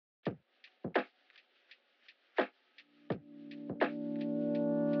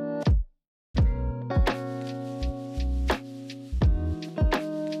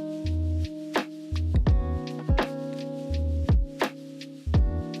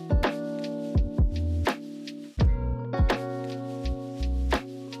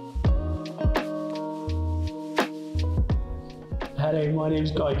Hey, my name's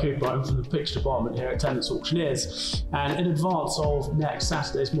Guy Cooper. I'm from the picture department here at Tennants Auctioneers. And in advance of next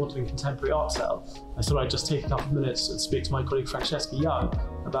Saturday's Modelling Contemporary Art Sale, I thought I'd just take a couple of minutes and speak to my colleague Francesca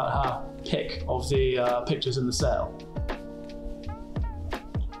about her pick of the pictures in the sale.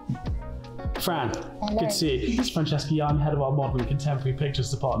 Fran, hello. Good to see you. It's Francesca Young, head of our Modelling Contemporary Pictures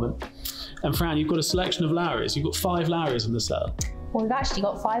department. And Fran, you've got a selection of Lowrys. You've got 5 Lowrys in the sale. Well, we've actually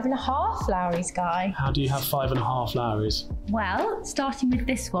got 5.5 Lowrys, Guy. How do you have 5.5 Lowrys? Well, starting with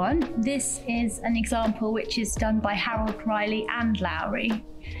this one, this is an example which is done by Harold Riley and Lowry.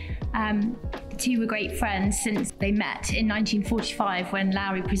 The two were great friends since they met in 1945 when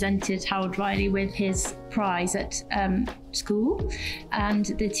Lowry presented Harold Riley with his prize at school, and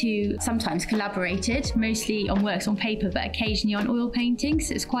the two sometimes collaborated, mostly on works on paper but occasionally on oil paintings,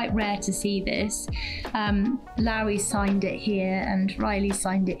 so it's quite rare to see this. Lowry signed it here and Riley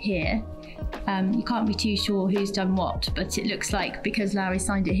signed it here. You can't be too sure who's done what, but it looks like because Lowry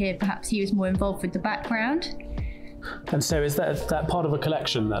signed it here, perhaps he was more involved with the background. And so is that part of a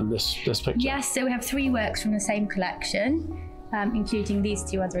collection then, this picture? Yes, so we have 3 works from the same collection, including these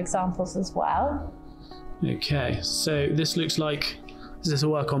 2 other examples as well. Okay, so this looks like, is this a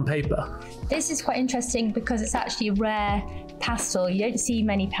work on paper? This is quite interesting because it's actually a rare pastel. You don't see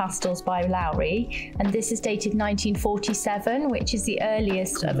many pastels by Lowry, and this is dated 1947, which is the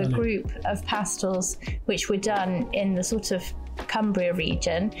earliest of a group of pastels which were done in the sort of Cumbria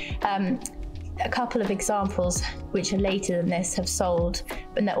region. A couple of examples which are later than this have sold,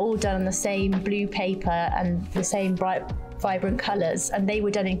 but they're all done on the same blue paper and the same bright, vibrant colours, and they were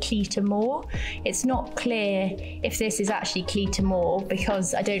done in Cleator Moor. It's not clear if this is actually Cleator Moor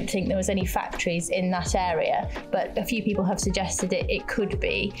because I don't think there was any factories in that area, but a few people have suggested it could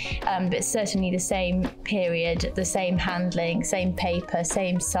be, but it's certainly the same period, the same handling, same paper,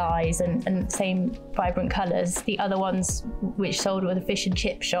 same size and same vibrant colours. The other ones which sold were the fish and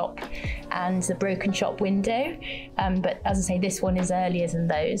chip shop and the broken shop window, but as I say, this one is earlier than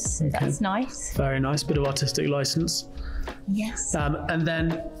those, so okay. That's nice. Very nice, bit of artistic license. Yes. And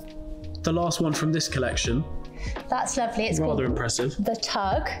then the last one from this collection. That's lovely. It's rather impressive. The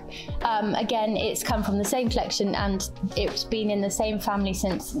Tug. Again, it's come from the same collection and it's been in the same family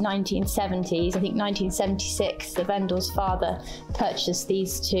since 1970s. I think 1976, the vendor's father purchased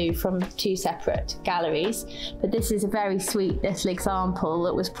these 2 from 2 separate galleries. But this is a very sweet little example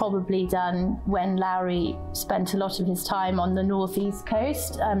that was probably done when Lowry spent a lot of his time on the northeast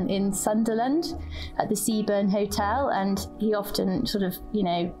coast in Sunderland at the Seaburn Hotel, and he often sort of,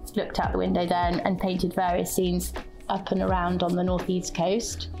 looked out the window there and painted various scenes up and around on the northeast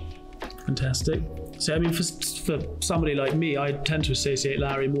coast. Fantastic. So I mean, for somebody like me, I tend to associate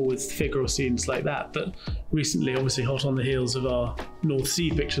Lowry more with figural scenes like that, but recently, obviously hot on the heels of our North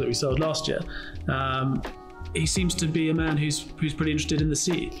Sea picture that we sold last year, he seems to be a man who's pretty interested in the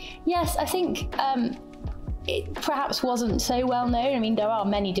sea. Yes, I think it perhaps wasn't so well known. I mean, there are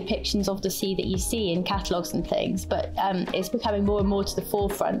many depictions of the sea that you see in catalogues and things, but it's becoming more and more to the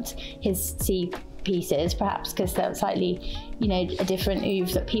forefront, his sea pieces, perhaps because they're slightly, a different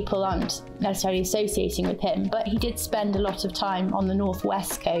oeuvre that people aren't necessarily associating with him. But he did spend a lot of time on the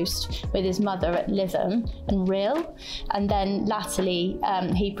northwest coast with his mother at Lytham and Rhyl, and then latterly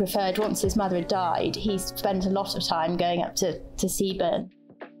he preferred, once his mother had died, he spent a lot of time going up to Seaburn.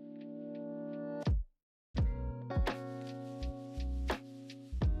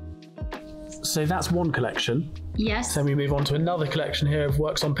 So that's one collection. Yes. Then we move on to another collection here of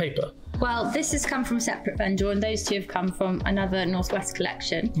works on paper. Well, this has come from a separate vendor and those 2 have come from another Northwest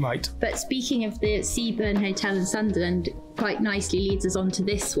collection. Right. But speaking of the Seaburn Hotel in Sunderland, quite nicely leads us on to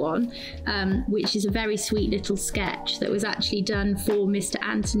this one, which is a very sweet little sketch that was actually done for Mr.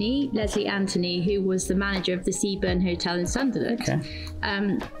 Anthony, Leslie Anthony, who was the manager of the Seaburn Hotel in Sunderland. Okay.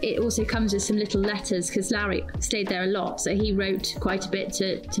 It also comes with some little letters because Lowry stayed there a lot, so he wrote quite a bit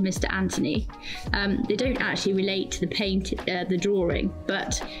to Mr. Anthony. They don't actually relate to the drawing,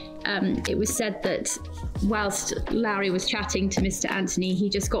 but it was said that whilst Lowry was chatting to Mr. Anthony, he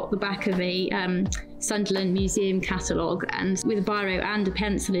just got the back of a Sunderland Museum catalogue and with a biro and a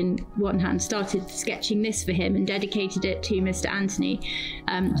pencil in one hand started sketching this for him and dedicated it to Mr. Anthony.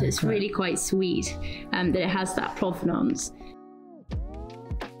 So it's really quite sweet that it has that provenance.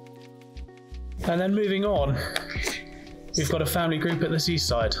 And then moving on, we've got a family group at the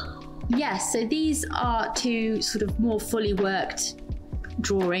seaside. Yes, so these are 2 sort of more fully worked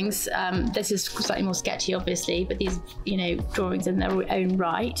drawings. This is slightly more sketchy, obviously, but these, drawings in their own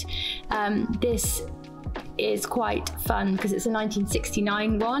right. This is quite fun because it's a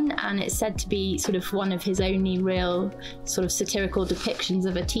 1969 one, and it's said to be sort of one of his only real sort of satirical depictions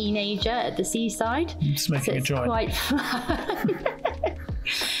of a teenager at the seaside. It's making a joy. Quite fun.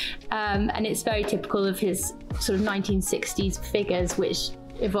 And it's very typical of his sort of 1960s figures, which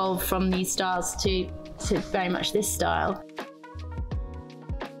evolved from these styles to very much this style.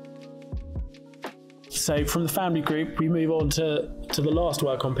 So from the family group, we move on to the last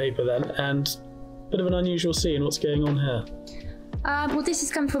work on paper then, and a bit of an unusual scene. What's going on here? Well, this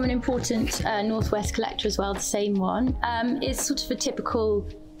has come from an important Northwest collector as well, the same one. It's sort of a typical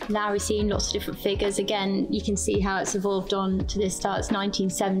Lowry scene, lots of different figures. Again, you can see how it's evolved on to this style. It's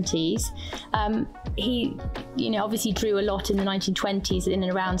 1970s. He, obviously drew a lot in the 1920s in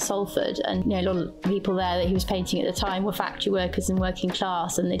and around Salford, and a lot of people there that he was painting at the time were factory workers and working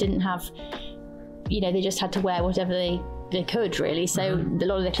class, and they didn't have, they just had to wear whatever they could, really. So a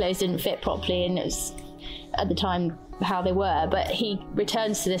lot of the clothes didn't fit properly, and it was, at the time, how they were. But he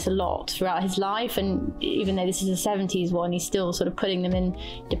returns to this a lot throughout his life, and even though this is a 70s one, he's still sort of putting them in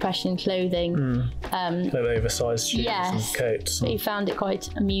depression clothing. Kind of oversized shoes and coats. He found it quite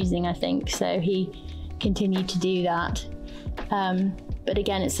amusing, I think, so he continued to do that. But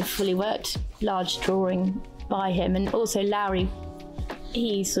again, it's a fully worked large drawing by him. And also Lowry,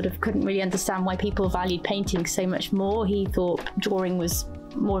 he sort of couldn't really understand why people valued painting so much more. He thought drawing was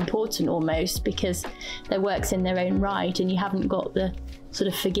more important almost, because their work's in their own right, and you haven't got the sort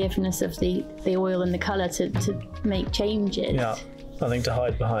of forgiveness of the oil and the colour to make changes. Yeah, nothing to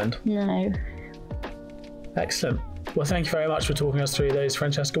hide behind. No. Excellent. Well, thank you very much for talking us through those,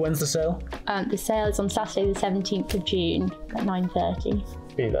 Francesca. When's the sale? The sale is on Saturday the 17th of June at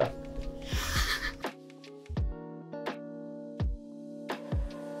 9:30. Be there.